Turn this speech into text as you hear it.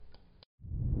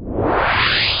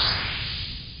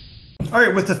All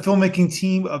right, with the filmmaking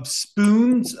team of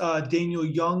Spoons, Daniel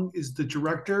Young is the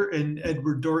director and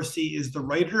Edward Dorsey is the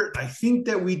writer. I think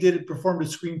that we did performed a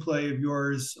screenplay of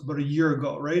yours about a year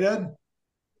ago, right, Ed?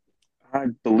 I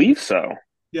believe so.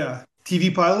 Yeah, TV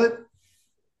pilot.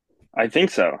 I think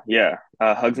so. Yeah.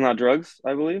 Hugs Not Drugs,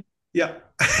 I believe. Yeah,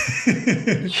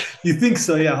 you think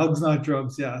so? Yeah, Hugs Not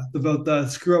Drugs. Yeah, about the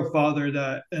screw up father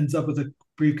that ends up with a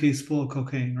briefcase full of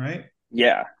cocaine, right?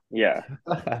 Yeah. Yeah.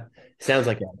 Sounds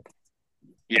like that.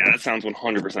 Yeah, that sounds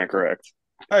 100% correct.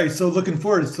 All right, so looking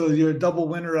forward. So you're a double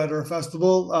winner at our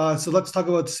festival. So let's talk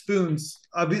about Spoons.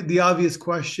 The obvious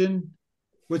question.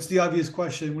 What's the obvious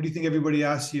question? What do you think everybody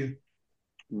asks you?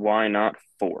 Why not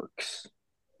forks?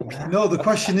 No, the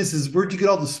question is where'd you get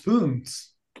all the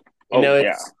spoons? You Oh, know,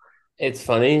 yeah. it's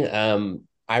funny.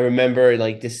 I remember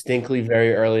like distinctly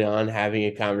very early on having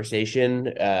a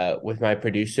conversation with my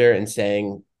producer and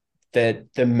saying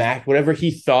that the Mac, whatever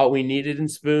he thought we needed in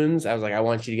spoons, I was like, I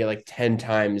want you to get like 10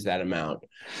 times that amount.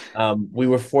 We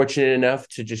were fortunate enough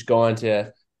to just go on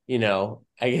to,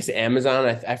 I guess Amazon.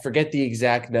 I forget the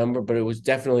exact number, but it was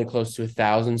definitely close to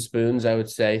 1,000 spoons, I would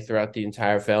say, throughout the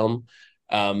entire film.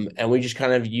 And we just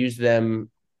kind of used them,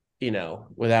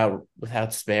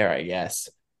 without spare, I guess.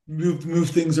 Move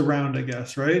things around, I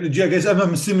guess, right? I guess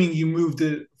I'm assuming you moved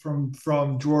it from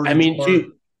drawer I to mean, drawer.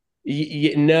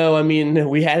 no, I mean,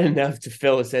 we had enough to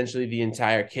fill essentially the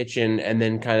entire kitchen and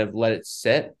then kind of let it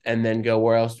sit and then go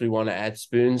where else do we want to add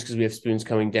spoons because we have spoons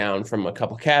coming down from a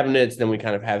couple cabinets. Then we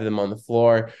kind of have them on the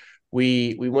floor.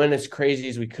 We went as crazy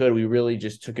as we could. We really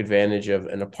just took advantage of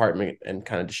an apartment and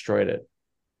kind of destroyed it.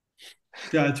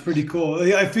 Yeah, it's pretty cool.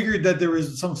 Yeah, I figured that there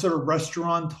was some sort of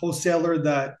restaurant wholesaler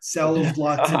that sells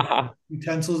lots of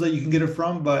utensils that you can get it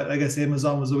from, but I guess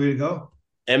Amazon was the way to go.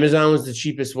 Amazon was the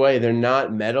cheapest way. They're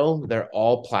not metal. They're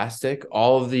all plastic.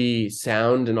 All of the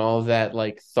sound and all of that,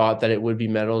 like thought that it would be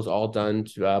metal, is all done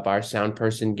by our sound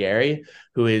person Gary,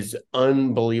 who is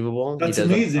unbelievable. He That's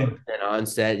does like amazing. and on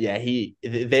set. Yeah,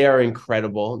 they are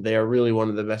incredible. They are really one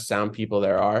of the best sound people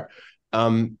there are.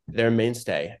 They're a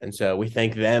mainstay, and so we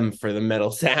thank them for the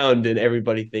metal sound and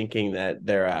everybody thinking that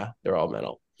they're all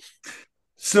metal.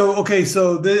 So okay,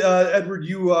 so Edward,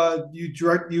 you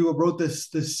wrote this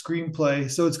screenplay.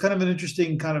 So it's kind of an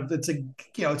interesting kind of it's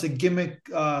a gimmick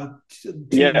 2.5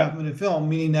 Yeah. minute film,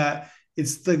 meaning that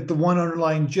it's the one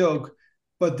underlying joke,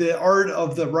 but the art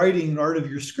of the writing, art of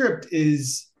your script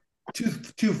is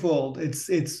twofold.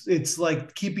 It's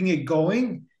like keeping it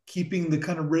going, keeping the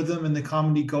kind of rhythm and the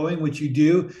comedy going, which you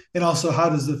do, and also how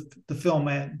does the film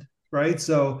end, right?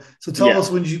 So tell Yeah. us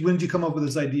when did you come up with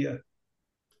this idea?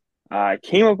 I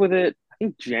came up with it, I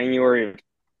think January of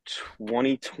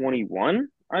 2021,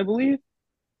 I believe.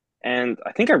 And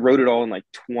I think I wrote it all in like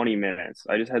 20 minutes.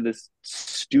 I just had this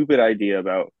stupid idea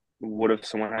about what if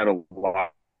someone had a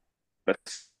lot of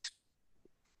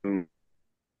spoons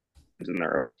in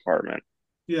their apartment.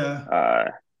 Yeah.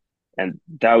 Uh, and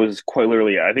that was quite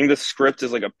literally it. I think the script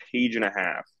is like a page and a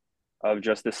half of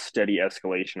just this steady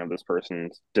escalation of this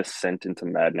person's descent into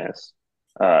madness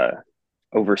uh,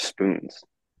 over spoons.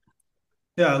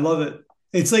 Yeah, I love it.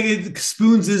 It's like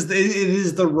spoons it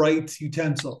is the right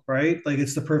utensil, right? Like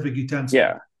it's the perfect utensil.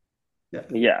 Yeah, Yeah.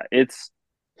 yeah, it's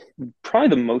probably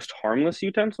the most harmless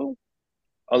utensil,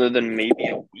 other than maybe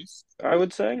a whisk, I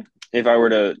would say. If I were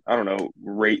to, I don't know,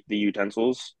 rate the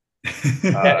utensils,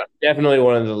 uh, Definitely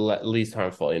one of the least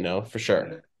harmful, for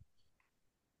sure.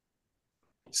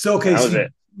 So and okay, that so was you,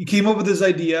 it. you came up with this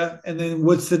idea, and then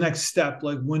what's the next step?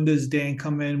 Like when does Dan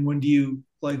come in? When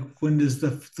does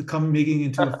the come making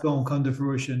into a film come to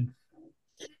fruition?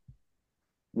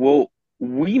 Well,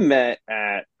 we met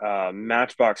at a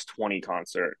Matchbox 20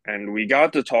 concert, and we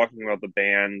got to talking about the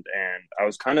band, and I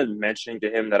was kind of mentioning to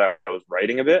him that I was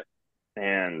writing a bit,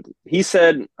 and he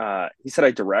said I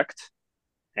direct,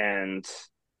 and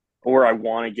or I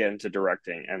want to get into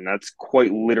directing, and that's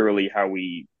quite literally how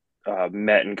we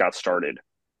met and got started.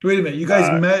 Wait a minute, you guys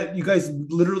Uh, met, you guys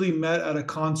literally met at a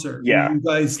concert. Were yeah, you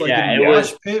guys like in Yeah, a it yeah,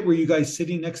 mosh was pit? Were you guys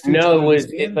sitting next to each no, other it in the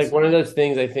was it's like stands? one of those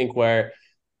things I think where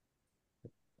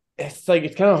it's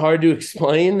kind of hard to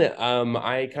explain.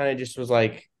 I kind of just was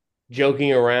like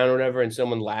joking around or whatever, and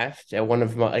someone laughed at one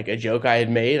of my like a joke I had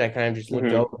made. I kind of just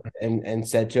looked hmm over and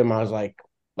said to him, I was like,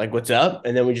 what's up?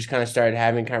 And then we just kind of started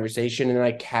having conversation, and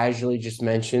I casually just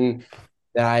mentioned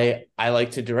that I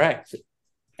like to direct.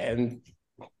 And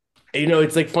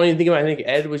it's like funny to think about. I think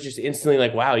Ed was just instantly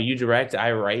like, "Wow, you direct,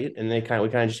 I write," and we kind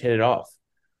of just hit it off.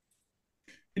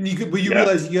 And but you yeah,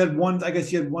 realize you had one. I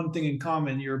guess you had one thing in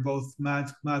common. You're both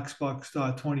Max Box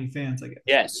 20 fans. I guess.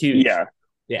 Yes, huge. yeah.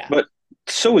 Yeah. But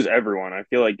so is everyone. I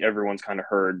feel like everyone's kind of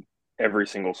heard every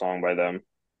single song by them.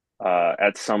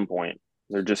 at some point.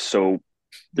 They're just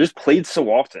played so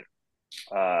often.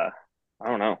 I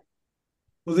don't know.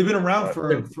 Well, they've been around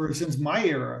But for since my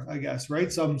era, I guess,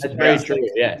 right? So I'm That's very yeah, surprised. true.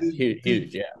 Like, Yeah, huge,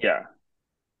 huge. Yeah. yeah.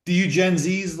 do you Gen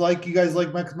Zs like you guys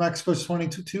like Max Plus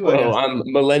 22 too? I Whoa, guess. I'm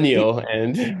millennial,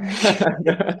 and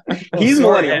Oh, He's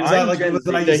sorry. millennial. Was that I'm like Gen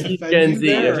did I Z. so just he's offend Gen you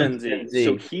Z. I'm there? He's Gen Gen Z.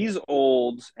 So Z. he's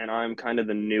old, and I'm kind of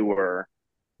the newer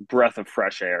breath of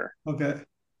fresh air. Okay.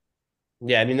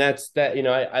 Yeah, I mean that's that.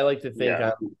 I like to think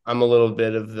Yeah. I'm a little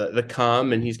bit of the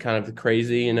calm, and he's kind of the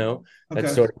crazy. That's Okay.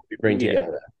 sort of what we bring Yeah.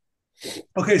 together.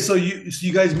 Okay. So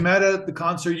you guys met at the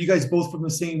concert. You guys both from the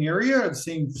same area, or the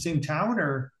same town,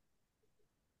 or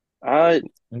Uh,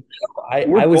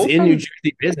 we're I was both in New from,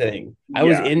 Jersey visiting. I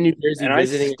was yeah. in New Jersey And I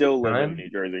visiting at still the live in time, New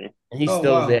Jersey. and he's oh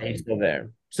still there. wow. He's still there.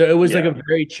 So it was like a Yeah.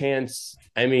 very chance.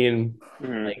 I mean,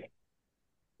 Mhm. like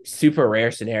super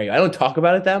rare scenario. I don't talk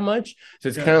about it that much, so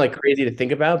it's kind Yeah. of like crazy to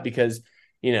think about because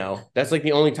that's like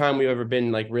the only time we've ever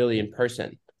been like really in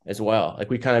person as well. Like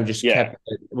we kind of just Yeah. kept.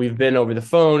 We've been over the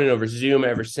phone and over Zoom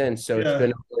ever since. So it's Yeah.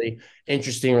 been a really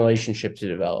interesting relationship to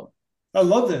develop. I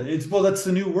love that. It's well, that's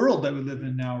the new world that we live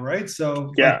in now, right? So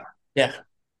like Yeah. Yeah,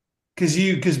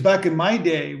 because back in my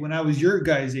day when I was your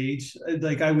guys' age,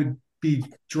 like I would be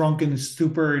drunk and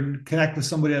stupor and connect with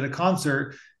somebody at a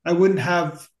concert. I wouldn't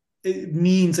have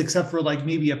means except for like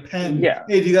maybe a pen. Yeah.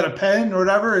 Hey, do you got a pen or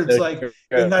whatever? It's so like then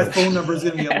true. that phone number is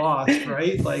gonna get lost,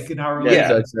 right? Like an hour That's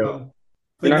Yeah. later. so true. So, You're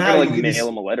but not now gonna like you can mail just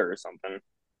him a letter or something.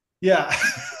 yeah.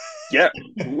 Yeah.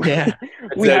 Yeah,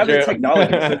 that's We so have the true.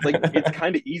 technology, so it's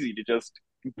kind of easy to just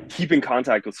keep in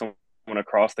contact with someone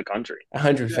across the country. Yeah.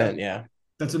 100%. Yeah.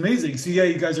 That's amazing. So yeah,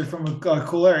 you guys are from a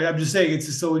cool area. I'm just saying it's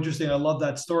just so interesting. I love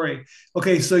that story.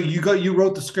 Okay, so you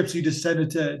wrote the script, so you just sent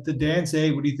it to Dan. Say,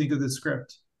 hey, what do you think of the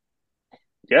script?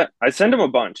 Yeah, I sent him a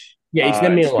bunch. Yeah, he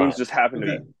sent me And a Spoons lot. just happened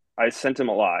to Okay. be. I sent him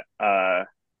a lot. And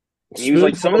he was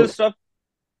like, Spoons some of this stuff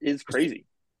is crazy.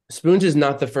 Spoons is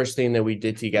not the first thing that we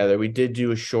did together. We did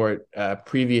do a short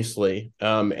previously,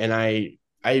 and I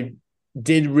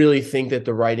did really think that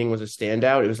the writing was a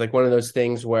standout. It was like one of those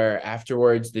things where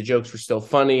afterwards the jokes were still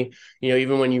funny,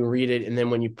 even when you read it and then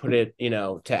when you put it,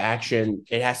 to action,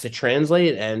 it has to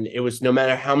translate. And it was no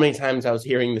matter how many times I was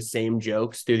hearing the same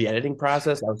jokes through the editing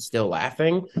process, I was still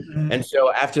laughing. Mhm. And so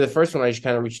after the first one, I just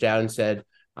kind of reached out and said,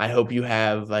 I hope you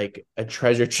have like a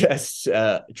treasure chest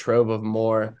trove of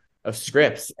more of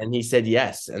scripts, and he said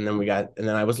yes, and then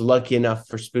I was lucky enough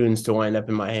for Spoons to wind up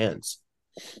in my hands.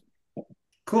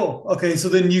 Cool. Okay, so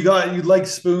then you like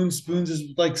Spoons. Spoons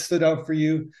is like stood out for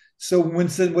you. So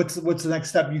Winston, what's the next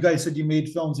step? You guys said you made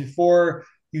films before.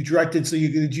 You directed, so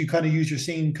did you kind of use your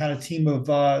same kind of team of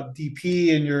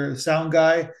DP and your sound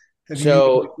guy? Have you used it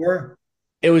So before?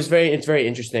 it's very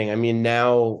interesting. I mean,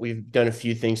 now we've done a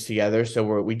few things together, so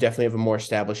we definitely have a more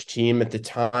established team. At the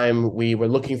time, we were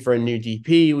looking for a new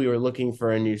DP, we were looking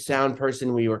for a new sound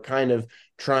person, we were kind of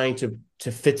trying to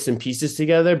fit some pieces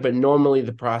together. But normally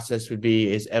the process would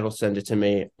be is Ed will send it to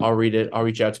me, I'll read it, I'll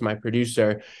reach out to my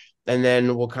producer, and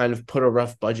then we'll kind of put a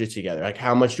rough budget together. Like,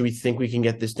 how much do we think we can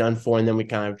get this done for? And then we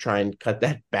kind of try and cut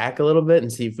that back a little bit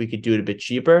and see if we could do it a bit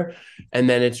cheaper. And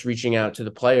then it's reaching out to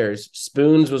the players.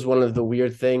 Spoons was one of the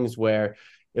weird things where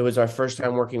it was our first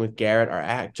time working with Garrett, our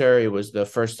actor. It was the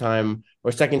first time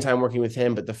or second time working with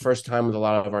him, but the first time with a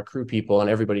lot of our crew people,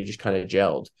 and everybody just kind of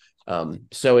gelled.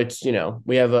 So it's,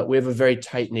 we have a very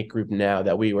tight knit group now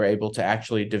that we were able to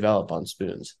actually develop on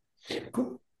Spoons.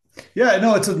 Cool. Yeah,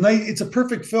 no, it's a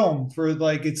perfect film for it's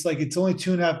only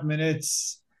 2.5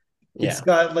 minutes. It's Yeah.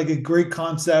 got like a great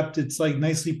concept. It's like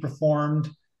nicely performed.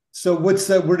 So what's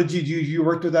that? Where did you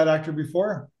worked with that actor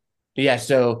before? Yeah,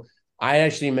 so I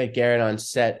actually met Garrett on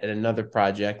set at another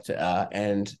project,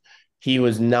 and he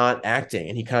was not acting,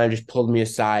 and he kind of just pulled me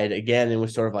aside again and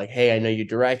was sort of like, "Hey, I know you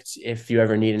direct. If you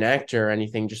ever need an actor or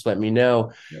anything, just let me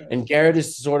know." Yeah. And Garrett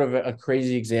is sort of a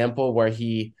crazy example where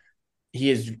he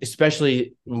is,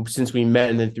 especially since we met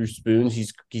and then through Spoons,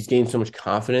 he's gained so much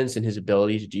confidence in his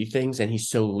ability to do things, and he's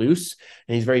so loose,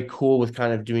 and he's very cool with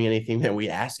kind of doing anything that we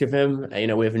ask of him.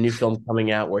 We have a new film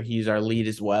coming out where he's our lead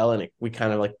as well, and we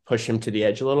kind of like push him to the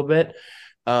edge a little bit.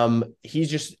 He's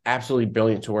just absolutely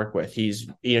brilliant to work with. He's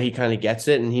he kind of gets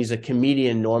it, and he's a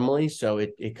comedian normally, so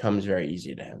it comes very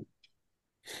easy to him.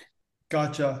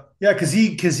 Gotcha. Yeah,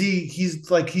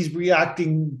 he's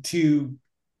reacting to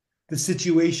the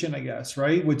situation, I guess,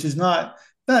 right? Which is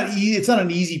it's not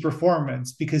an easy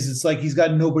performance because it's like he's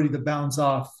got nobody to bounce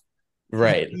off.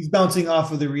 Right. He's bouncing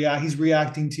off of he's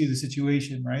reacting to the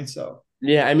situation, right? So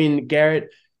Yeah, I mean, Garrett,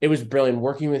 it was brilliant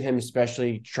working with him,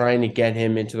 especially trying to get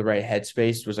him into the right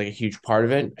headspace was like a huge part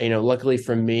of it. Luckily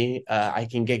for me, I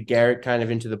can get Garrett kind of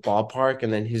into the ballpark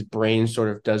and then his brain sort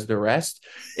of does the rest.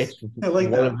 It's I like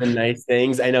one that. of the nice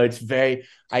things. I know it's very,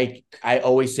 I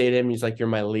always say to him, he's like, you're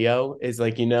my Leo, is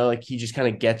like, like he just kind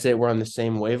of gets it. We're on the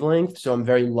same wavelength. So I'm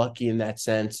very lucky in that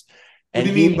sense. What And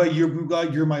do you mean by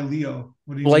you're my Leo?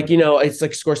 What do you mean? it's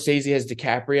like Scorsese has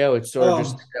DiCaprio. It's sort of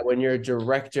just Oh, that when you're a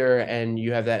director and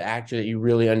you have that actor that you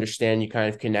really understand, you kind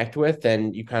of connect with,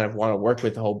 and you kind of want to work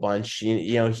with a whole bunch.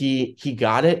 He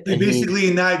got it, so and he basically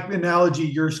in that analogy,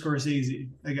 you're Scorsese,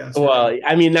 I guess, right? well,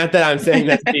 I mean, not that I'm saying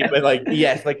that's me, but like,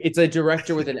 yes, like it's a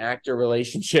director with an actor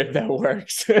relationship that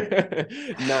works.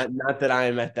 Not that I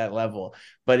am at that level,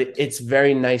 but it's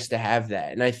very nice to have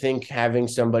that. And I think having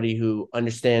somebody who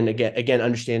understands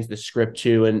the script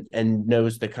too, and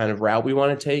knows the kind of route we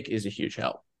want to take is a huge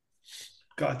help.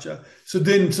 Gotcha. So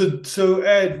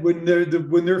Ed, when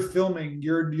they're filming,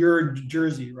 you're in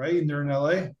Jersey, right? And they're in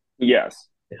LA. Yes.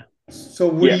 Yeah. So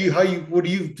Yeah. what do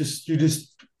you just you're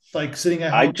just like sitting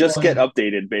at I home just get going,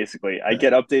 updated basically. I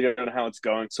get updated on how it's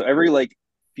going. So every like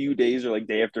few days or like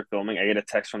day after filming, I get a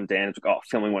text from Dan. It's like, oh,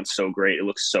 filming went so great. It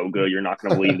looks so good. You're not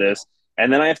gonna believe this.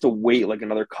 And then I have to wait like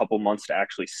another couple months to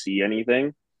actually see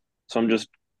anything. So I'm just,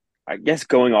 I guess,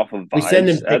 going off of We send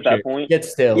him vibes at pictures. that point. Get Yeah,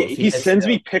 stills. He he gets sends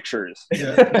me stills. pictures,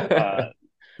 uh,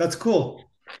 that's cool.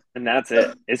 and that's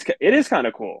it. It is kind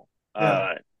of cool.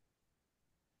 Yeah.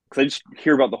 Because I just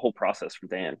hear about the whole process from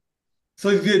Dan. So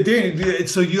yeah, Danny,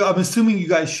 I'm assuming you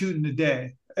guys shoot in a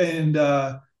day, and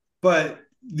but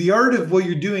the art of what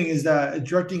you're doing is that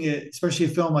directing it, especially a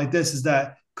film like this, is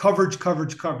that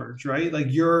coverage, right? Like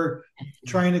you're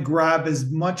trying to grab as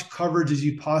much coverage as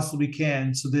you possibly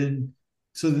can. So then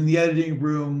the editing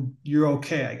room, you're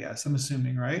okay, I guess. I'm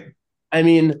assuming, right? I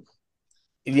mean,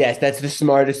 yes, that's the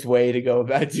smartest way to go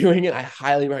about doing it. I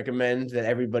highly recommend that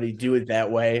everybody do it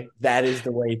that way. That is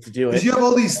the way to do Because it. you have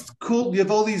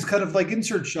all these kind of like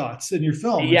insert shots in your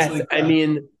film. It's Yes, like, I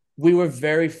mean, we were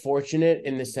very fortunate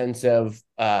in the sense of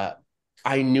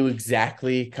I knew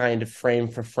exactly kind of frame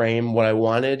for frame what I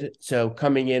wanted. So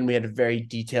coming in, we had a very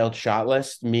detailed shot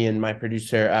list, me and my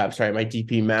producer, my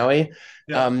DP Maui.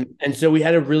 yeah, And so we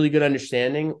had a really good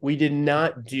understanding. We did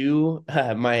not do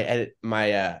my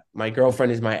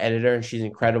girlfriend is my editor and she's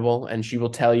incredible. And she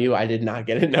will tell you I did not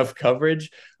get enough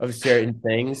coverage of certain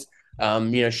things.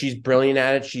 She's brilliant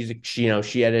at it.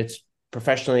 She edits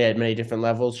professionally at many different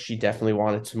levels. She definitely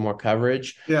wanted some more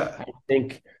coverage. yeah. I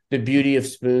think the beauty of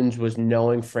Spoons was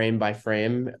knowing frame by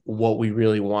frame what we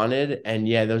really wanted. And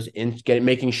yeah,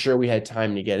 making sure we had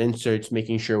time to get inserts,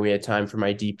 making sure we had time for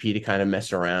my DP to kind of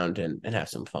mess around and have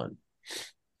some fun.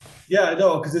 Yeah, I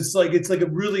know, because it's like a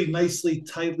really nicely,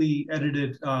 tightly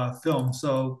edited film.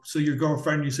 So you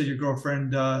said your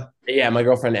girlfriend. Yeah, my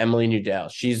girlfriend Emily Newdell.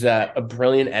 She's a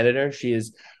brilliant editor. She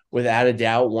is without a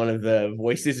doubt one of the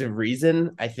voices of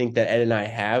reason. I think that Ed and I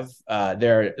have.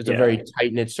 It's a very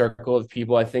tight knit circle of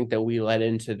people. I think that we let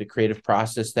into the creative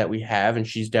process that we have, and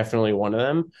she's definitely one of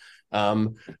them.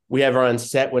 We have her on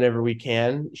set whenever we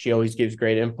can. She always gives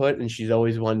great input, and she's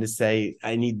always one to say,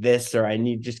 "I need this," or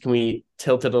can we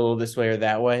tilt it a little this way or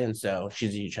that way?" And so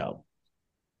she's a huge help.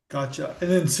 Gotcha. And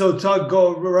then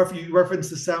you referenced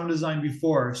the sound design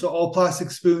before. So all plastic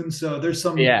spoons. So there's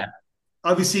some Yeah.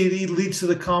 obviously it leads to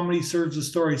the comedy, serves the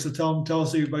story. So tell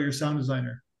us about your sound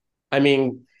designer. I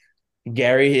mean,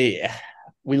 Gary,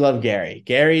 we love Gary.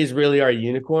 Gary is really our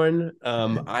unicorn.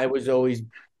 I was always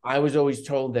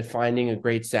told that finding a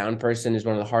great sound person is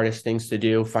one of the hardest things to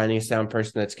do. Finding a sound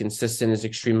person that's consistent is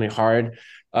extremely hard.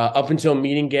 Up until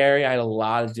meeting Gary, I had a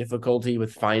lot of difficulty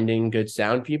with finding good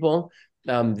sound people.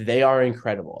 They are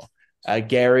incredible.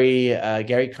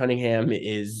 Gary Cunningham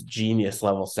is genius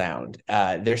level sound.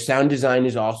 Their sound design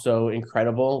is also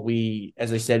incredible.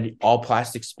 As I said, all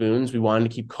plastic spoons. We wanted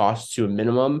to keep costs to a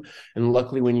minimum, and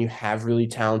luckily, when you have really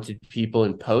talented people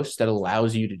in post, that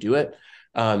allows you to do it.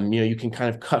 You can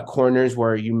kind of cut corners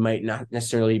where you might not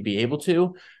necessarily be able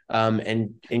to.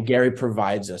 And Gary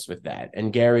provides us with that.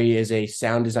 And Gary is a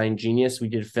sound design genius. We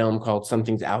did a film called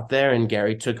Something's Out There, and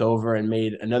Gary took over and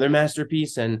made another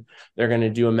masterpiece. And they're going to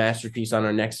do a masterpiece on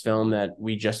our next film that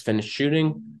we just finished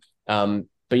shooting.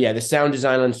 But yeah, the sound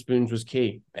design on Spoons was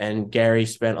key. And Gary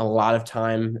spent a lot of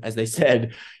time, as they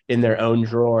said, in their own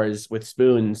drawers with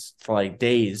spoons for like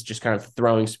days, just kind of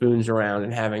throwing spoons around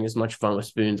and having as much fun with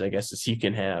spoons, I guess, as you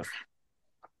can have.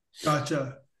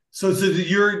 Gotcha. So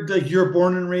you're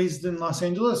born and raised in Los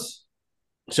Angeles?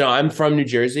 So I'm from New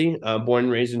Jersey, born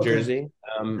and raised in Okay. Jersey.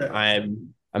 Okay.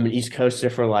 I'm an East Coaster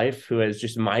for life who has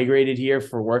just migrated here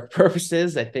for work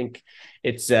purposes. I think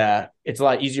it's a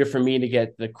lot easier for me to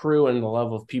get the crew and the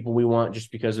level of people we want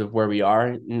just because of where we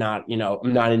are. Not,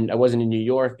 I wasn't in New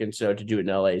York, and so to do it in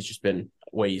LA has just been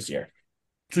way easier.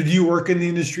 So do you work in the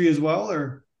industry as well,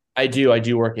 or? I do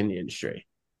work in the industry.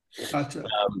 Gotcha.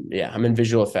 Yeah, I'm in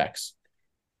visual effects.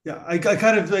 Yeah, I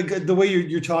kind of like the way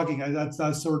you're talking.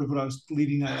 That's sort of what I was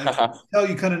leading at. I can tell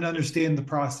you kind of understand the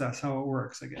process, how it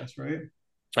works, I guess, right?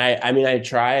 I mean, I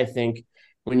try. I think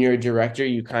when you're a director,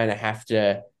 you kind of have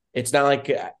to, it's not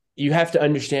like you have to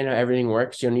understand how everything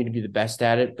works. You don't need to be the best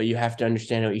at it, but you have to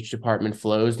understand how each department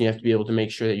flows. And you have to be able to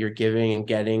make sure that you're giving and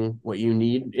getting what you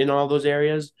need in all those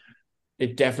areas.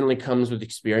 It definitely comes with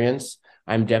experience.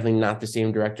 I'm definitely not the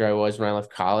same director I was when I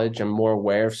left college. I'm more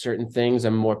aware of certain things.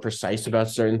 I'm more precise about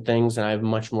certain things, and I have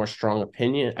much more strong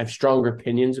opinion. I have stronger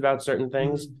opinions about certain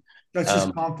things. That's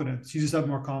just confidence. You just have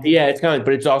more confidence. Yeah, it's kind of,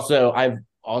 but it's also, I've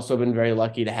also been very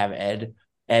lucky to have Ed.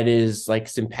 Ed is like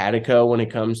simpatico when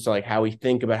it comes to like how we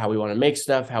think about how we want to make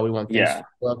stuff, how we want things to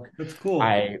look. That's cool.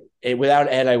 Without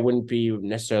Ed, I wouldn't be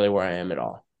necessarily where I am at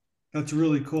all. That's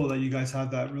really cool that you guys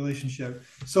have that relationship.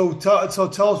 So tell us,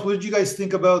 what did you guys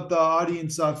think about the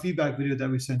audience feedback video that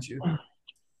we sent you?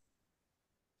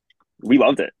 We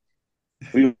loved it.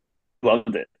 We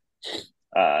loved it.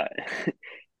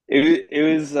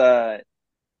 It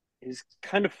was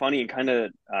kind of funny and kind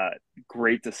of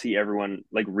great to see everyone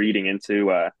like reading into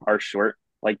our short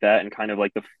like that, and kind of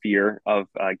like the fear of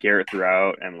Garrett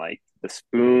throughout, and like the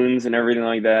spoons and everything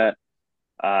like that.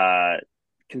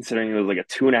 Considering it was like a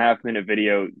 2.5 minute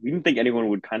video, we didn't think anyone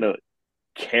would kind of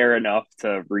care enough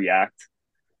to react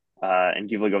and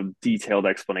give like a detailed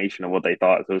explanation of what they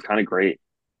thought. So it was kind of great.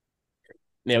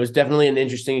 Yeah, it was definitely an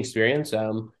interesting experience. I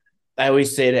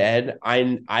always say to Ed,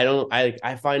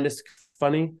 I find this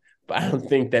funny, but I don't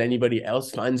think that anybody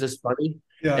else finds us funny.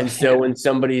 Yeah. And so when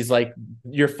somebody's like,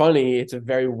 you're funny, it's a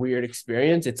very weird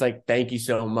experience. It's like, thank you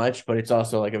so much, but it's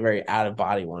also like a very out of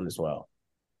body one as well.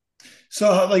 So,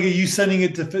 like, are you sending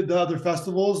it to the other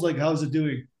festivals? Like, how's it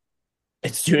doing?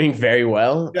 It's doing very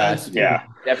well. Yeah,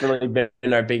 definitely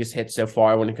been our biggest hit so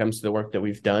far when it comes to the work that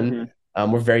we've done.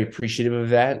 Mm-hmm. We're very appreciative of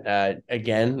that.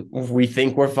 Again, we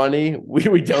think we're funny.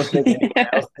 We don't think anyone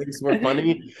else thinks we're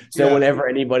funny. So whenever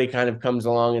anybody kind of comes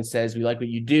along and says we like what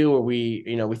you do, or we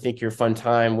think you're a fun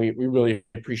time, we really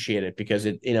appreciate it, because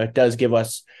it does give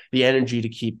us the energy to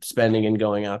keep spending and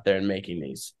going out there and making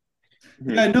these.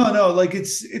 Yeah, no, like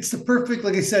it's the perfect,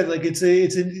 like I said, like it's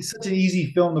such an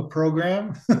easy film to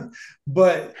program,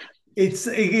 but it's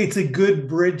a good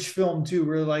bridge film too,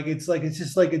 where like it's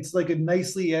a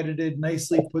nicely edited,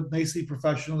 nicely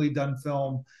professionally done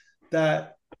film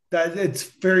that it's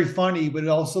very funny, but it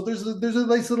also there's a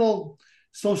nice little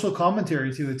social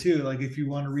commentary to it too. Like if you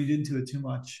want to read into it too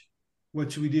much,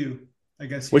 what should we do? I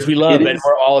guess which we love and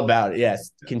we're all about it. Yes,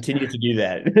 continue to do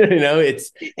that.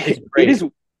 It's great.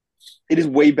 It is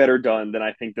way better done than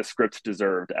I think the script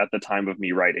deserved at the time of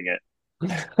me writing it.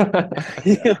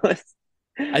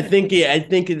 I think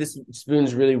this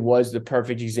Spoons really was the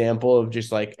perfect example of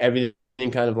just like everything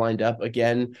kind of lined up.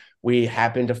 Again, we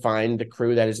happened to find the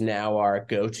crew that is now our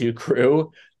go-to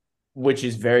crew, which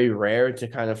is very rare to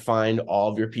kind of find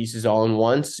all of your pieces all in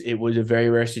once. It was a very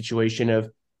rare situation of,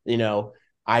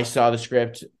 I saw the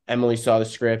script, Emily saw the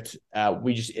script.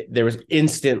 There was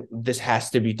instant, this has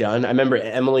to be done. I remember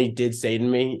Emily did say to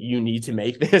me, you need to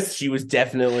make this. She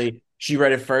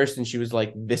read it first and she was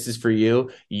like, this is for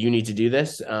you. You need to do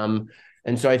this. And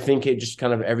so I think it just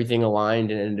kind of everything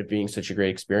aligned and ended up being such a great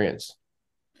experience.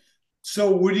 So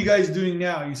what are you guys doing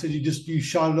now? You said you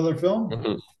shot another film?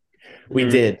 Mm-hmm. We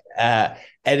did. Ed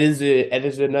is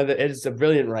a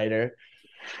brilliant writer.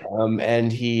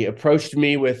 And he approached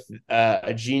me with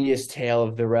a genius tale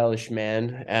of The Relish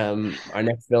Man. Our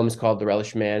next film is called The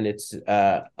Relish Man. It's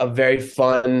a very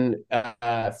fun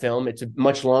film. It's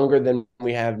much longer than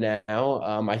we have now.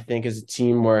 I think as a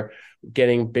team, we're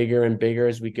getting bigger and bigger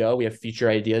as we go. We have future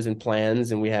ideas and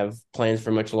plans, and we have plans for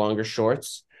much longer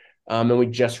shorts. And we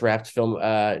just wrapped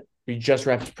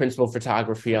principal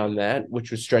photography on that, which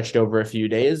was stretched over a few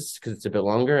days because it's a bit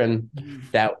longer, and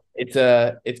that it's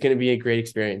going to be a great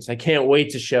experience. I can't wait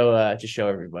to show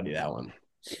everybody that one.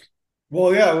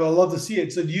 Well, yeah, I'd love to see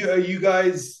it. So are you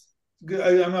guys,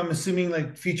 I'm assuming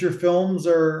like feature films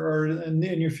are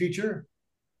in your future?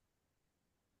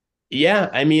 Yeah.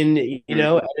 I mean,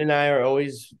 Ed and I are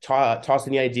always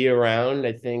tossing the idea around.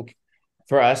 I think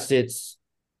for us, it's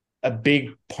a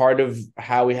big part of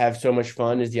how we have so much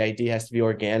fun is the idea has to be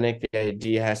organic. The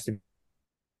idea has to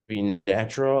be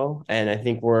natural. And I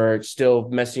think we're still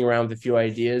messing around with a few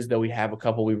ideas, though we have a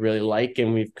couple we really like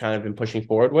and we've kind of been pushing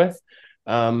forward with.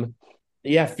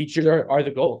 Yeah, features are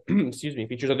the goal. Excuse me,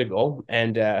 features are the goal,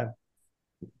 and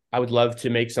I would love to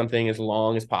make something as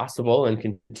long as possible and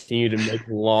continue to make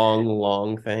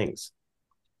long things.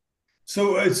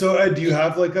 So Ed, do you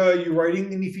have like you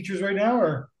writing any features right now,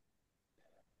 or?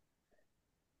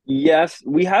 Yes,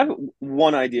 we have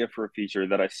one idea for a feature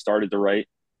that I started to write,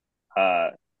 uh,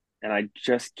 and I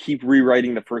just keep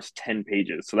rewriting the first 10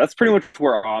 pages. So that's pretty much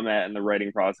where I'm at in the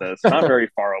writing process. Not very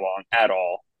far along at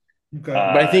all. Okay.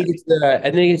 But I think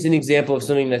it's an example of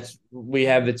something that's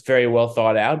very well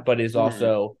thought out, but is Mhm.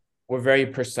 also we're very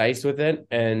precise with it.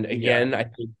 And Yeah. again, I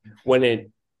think when it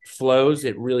flows,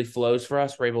 it really flows for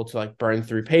us. We're able to like burn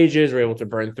through pages, we're able to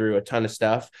burn through a ton of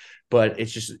stuff, but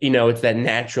it's just, it's that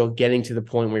natural getting to the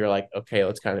point where you're like, okay,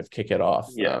 let's kind of kick it off.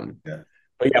 Yeah. Yeah.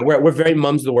 But yeah, we're very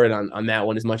mum's the word on that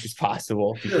one as much as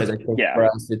possible, because I Sure. think Yeah. for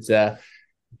us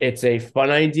it's a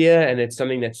fun idea and it's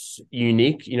something that's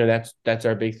unique. That's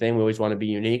our big thing. We always want to be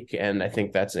unique, and I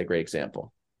think that's a great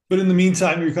example. But in the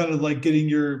meantime, you're kind of like getting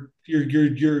your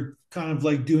kind of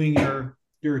like doing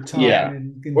your time Yeah.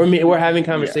 We're having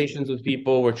Yeah. conversations with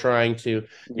people. We're trying to,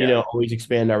 Yeah. always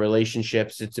expand our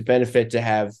relationships. It's a benefit to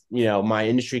have, my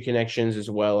industry connections as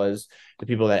well as the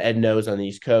people that Ed knows on the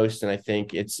East Coast. And I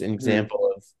think it's an Mhm.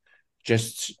 example of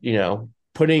just,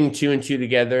 putting two and two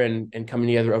together and coming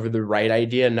together over the right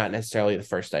idea, not necessarily the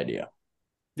first idea.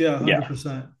 Yeah, Yeah.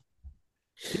 100%.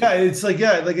 Yeah, it's like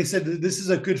yeah, like I said, this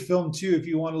is a good film too. If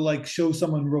you want to like show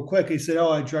someone real quick, they said, "Oh,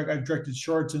 I've directed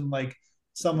shorts," and like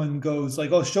someone goes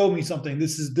like, "Oh, show me something."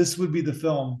 This would be the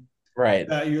film Right.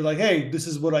 that you're like, "Hey, this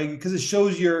is what I," because it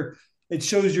shows your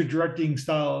directing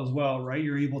style as well, right?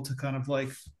 You're able to kind of like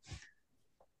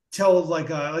tell like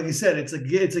I said, it's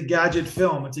a gadget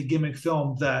film, it's a gimmick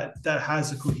film that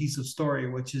has a cohesive story,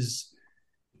 which is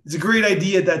it's a great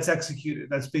idea that's executed.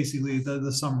 That's basically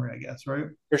the summary, I guess, right?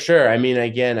 For sure. I mean,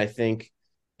 again, I think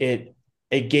it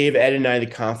it gave Ed and I the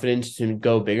confidence to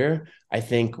go bigger. I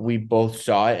think we both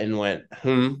saw it and went,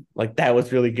 like that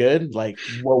was really good. Like,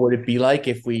 what would it be like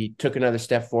if we took another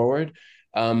step forward?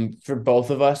 For both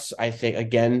of us, I think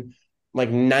again, like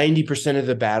 90% of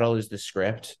the battle is the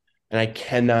script. And I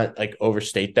cannot like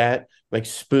overstate that. Like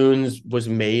Spoons was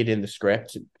made in the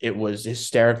script. It was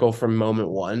hysterical from moment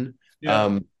one. Yeah.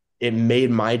 Um, it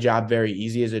made my job very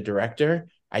easy as a director.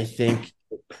 I think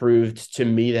it proved to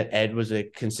me that Ed was a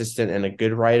consistent and a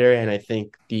good writer. And I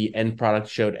think the end product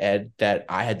showed Ed that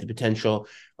I had the potential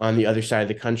on the other side of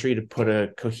the country to put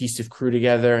a cohesive crew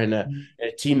together and a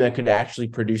team that could actually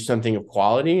produce something of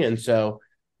quality. And so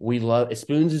we love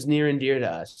Spoons is near and dear to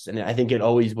us. And I think it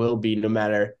always will be, no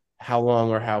matter how long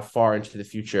or how far into the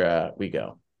future we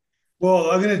go.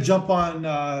 Well, I'm gonna jump on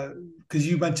because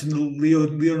you mentioned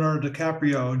Leonardo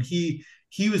DiCaprio, and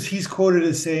he's quoted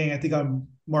as saying, I think on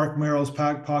Mark Merrill's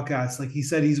podcast, like he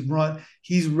said he's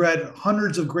read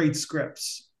hundreds of great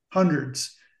scripts,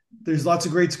 hundreds. There's lots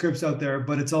of great scripts out there,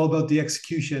 but it's all about the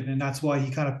execution, and that's why he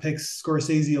kind of picks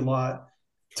Scorsese a lot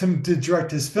to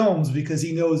direct his films because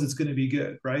he knows it's going to be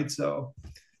good, right? So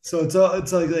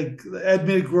it's like Ed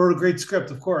wrote a great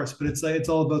script, of course, but it's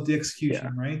all about the Yeah.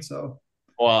 execution, right? So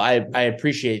Well, I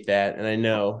appreciate that. And I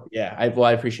know, yeah, I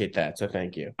appreciate that. So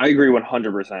thank you. I agree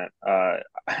 100%.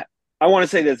 I want to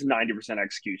say that's 90%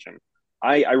 execution.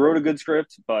 I wrote a good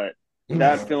script, but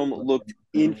that film looked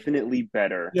infinitely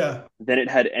better yeah, than it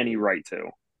had any right to.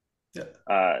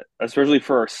 yeah. Especially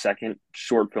for our second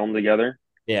short film together.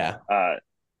 Yeah.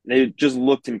 They just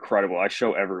looked incredible. I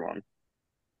show everyone.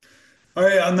 All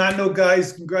right. On that note,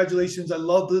 guys, congratulations. I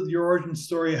love your origin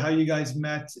story, how you guys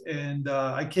met, and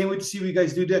I can't wait to see what you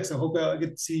guys do next. I hope I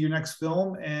get to see your next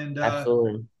film, and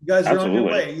Absolutely. you guys are on your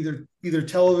Absolutely. way. Either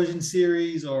television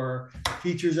series or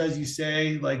features, as you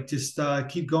say. Like just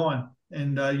keep going,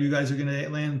 and you guys are going to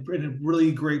land in a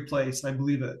really great place. I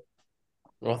believe it.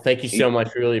 Well, thank you so much.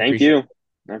 Really Thank appreciate you.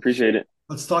 I appreciate it.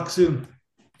 Let's talk soon.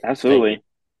 Absolutely.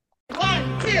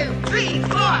 1, 2, 3, 4,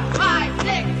 5,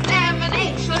 6.